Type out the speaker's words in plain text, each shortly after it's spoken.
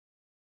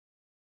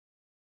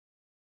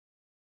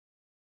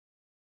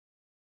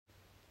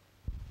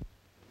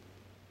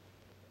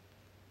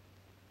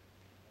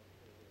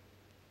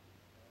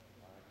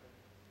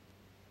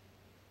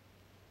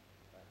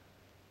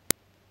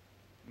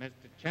Mr.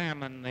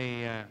 Chairman,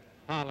 the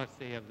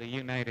policy of the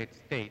United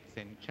States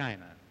in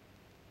China,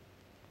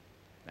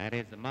 that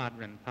is the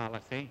modern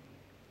policy,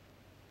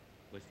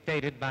 was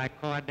stated by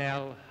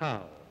Cordell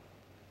Hull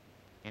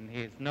in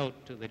his note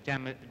to the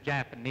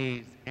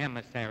Japanese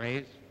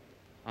emissaries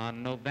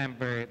on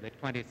November the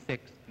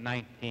 26th,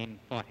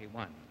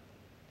 1941.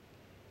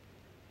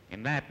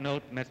 In that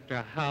note,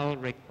 Mr. Hull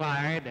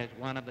required as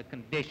one of the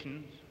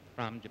conditions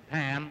from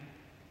Japan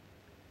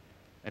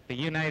that the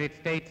United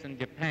States and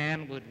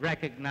Japan would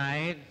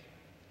recognize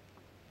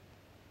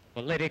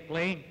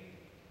politically,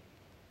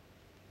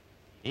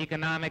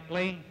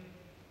 economically,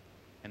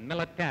 and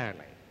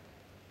militarily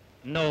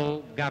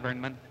no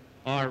government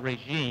or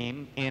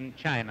regime in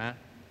China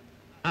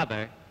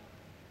other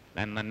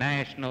than the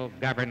national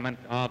government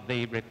of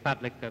the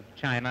Republic of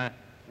China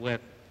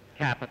with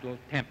capital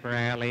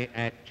temporarily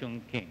at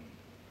Chongqing.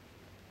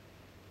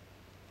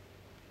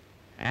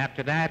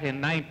 After that, in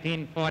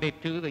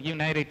 1942, the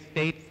United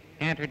States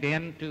entered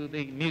into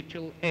the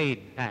Mutual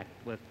Aid Pact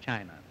with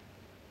China.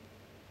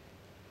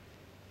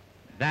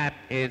 That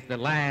is the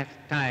last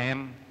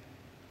time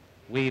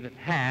we've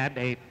had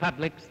a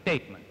public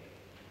statement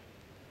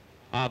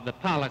of the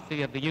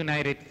policy of the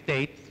United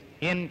States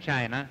in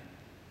China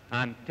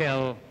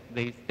until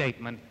the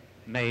statement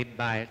made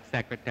by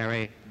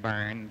Secretary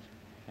Burns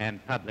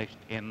and published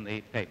in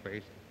the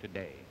papers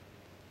today.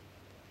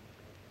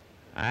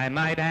 I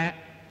might add,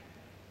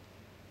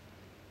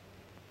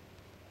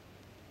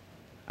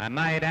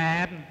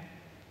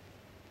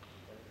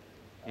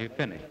 you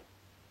finished.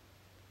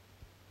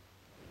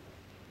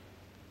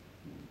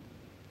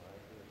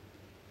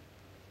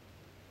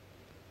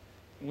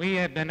 We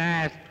have been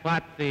asked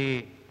what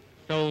the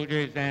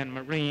soldiers and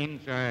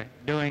Marines are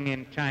doing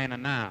in China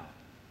now.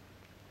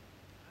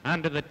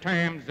 Under the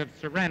terms of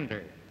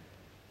surrender,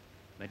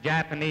 the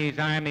Japanese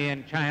army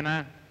in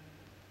China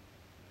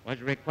was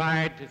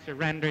required to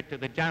surrender to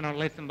the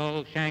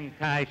Generalissimo Chiang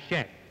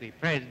Kai-shek, the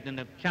President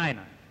of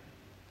China,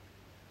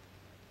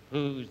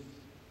 whose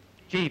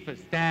Chief of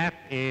Staff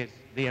is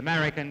the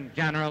American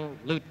General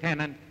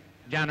Lieutenant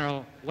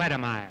General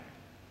Wedemeyer.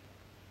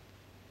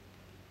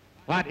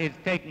 What is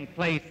taking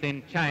place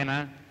in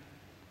China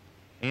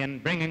in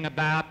bringing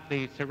about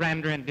the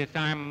surrender and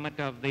disarmament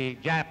of the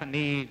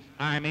Japanese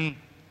army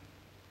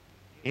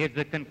is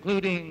the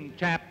concluding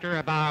chapter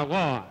of our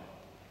war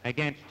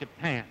against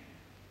Japan.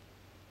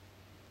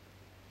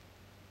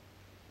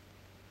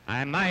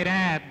 I might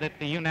add that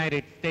the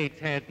United States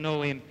has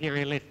no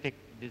imperialistic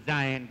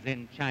designs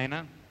in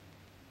China.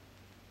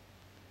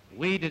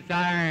 We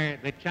desire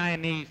the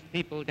Chinese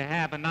people to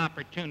have an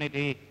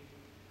opportunity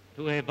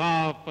to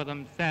evolve for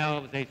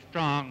themselves a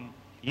strong,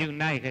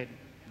 united,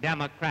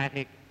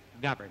 democratic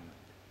government.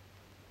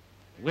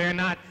 We're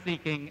not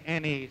seeking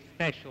any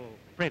special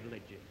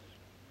privileges.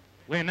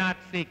 We're not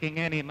seeking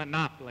any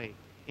monopoly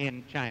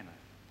in China.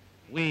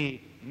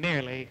 We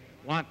merely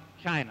want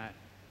China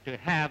to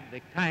have the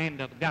kind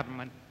of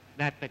government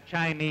that the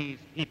Chinese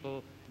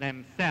people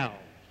themselves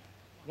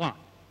want.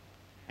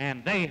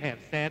 And they have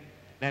said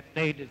that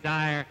they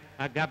desire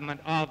a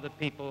government of the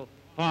people,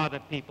 for the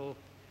people,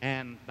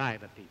 and by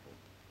the people.